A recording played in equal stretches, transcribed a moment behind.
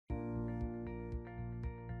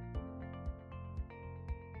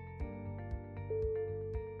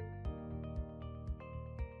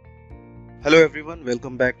Hello everyone,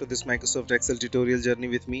 welcome back to this Microsoft Excel tutorial journey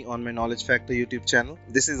with me on my Knowledge Factor YouTube channel.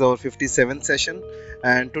 This is our 57th session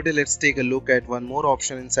and today let's take a look at one more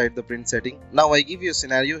option inside the print setting. Now I give you a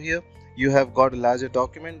scenario here. You have got a larger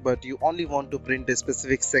document but you only want to print a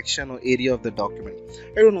specific section or area of the document.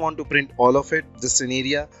 I don't want to print all of it, just an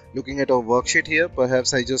area. Looking at our worksheet here,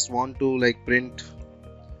 perhaps I just want to print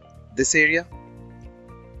this area,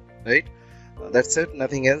 right? That's it,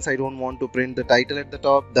 nothing else. I don't want to print the title at the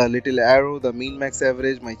top, the little arrow, the mean max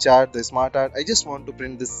average, my chart, the smart art. I just want to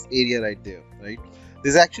print this area right there, right?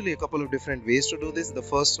 There's actually a couple of different ways to do this. The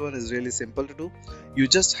first one is really simple to do. You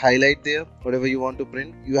just highlight there whatever you want to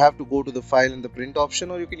print. You have to go to the file and the print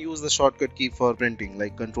option, or you can use the shortcut key for printing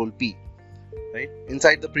like Control P, right?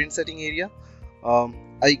 Inside the print setting area,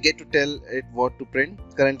 I get to tell it what to print.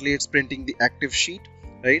 Currently it's printing the active sheet,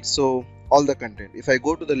 right? So all the content. If I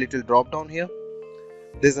go to the little drop down here,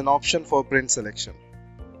 there's an option for print selection.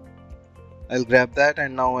 I'll grab that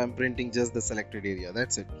and now I'm printing just the selected area.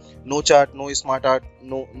 That's it. No chart, no smart art,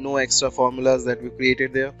 no extra formulas that we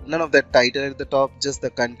created there. None of that title at the top, just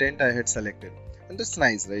the content I had selected. And that's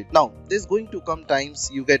nice, right? Now there's going to come times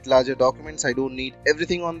you get larger documents. I don't need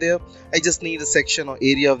everything on there. I just need a section or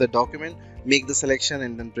area of the document. Make the selection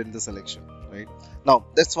and then print the selection, right? Now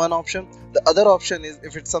that's one option. The other option is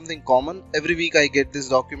if it's something common. Every week I get this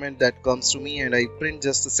document that comes to me and I print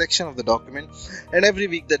just a section of the document, and every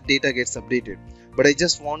week that data gets updated, but I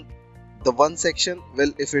just want the one section.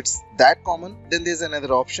 Well, if it's that common, then there's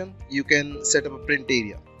another option. You can set up a print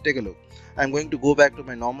area. Take a look. I'm going to go back to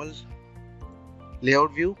my normal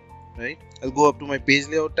layout view, right? I'll go up to my page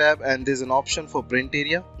layout tab and there's an option for print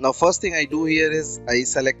area. Now first thing I do here is I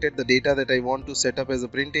selected the data that I want to set up as a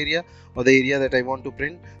print area, or the area that I want to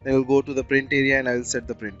print. Then I'll go to the print area and I'll set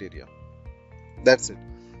the print area. That's it.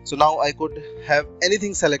 So now I could have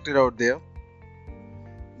anything selected out there,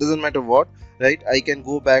 doesn't matter what, right? I can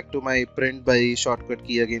go back to my print by shortcut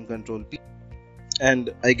key again, Control P,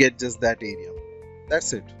 and I get just that area.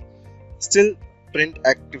 That's it. Still print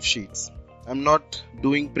active sheets. I'm not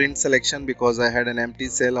doing print selection because I had an empty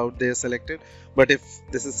cell out there selected, but if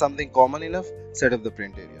this is something common enough, set up the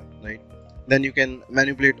print area, right? Then you can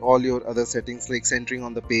manipulate all your other settings like centering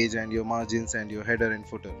on the page and your margins and your header and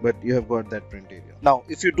footer, but you have got that print area. Now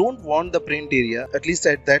if you don't want the print area, at least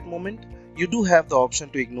at that moment, you do have the option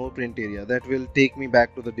to ignore print area. That will take me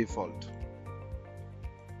back to the default,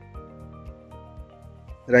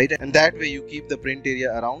 right? And that way you keep the print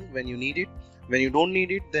area around when you need it. When you don't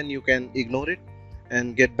need it, then you can ignore it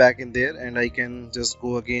and get back in there, and I can just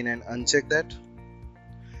go again and uncheck that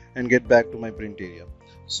and get back to my print area.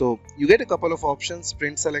 So you get a couple of options: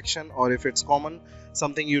 print selection, or if it's common,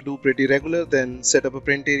 something you do pretty regular, then set up a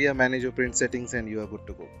print area, manage your print settings, and you are good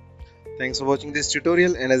to go. Thanks for watching this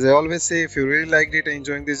tutorial, and as I always say, if you really liked it and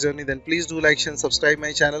enjoying this journey, then please do like, share and subscribe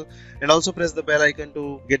my channel, and also press the bell icon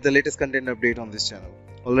to get the latest content update on this channel.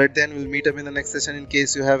 Alright, then we'll meet up in the next session. In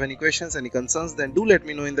case you have any questions, any concerns, then do let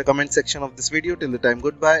me know in the comment section of this video. Till the time,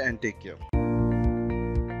 goodbye and take care.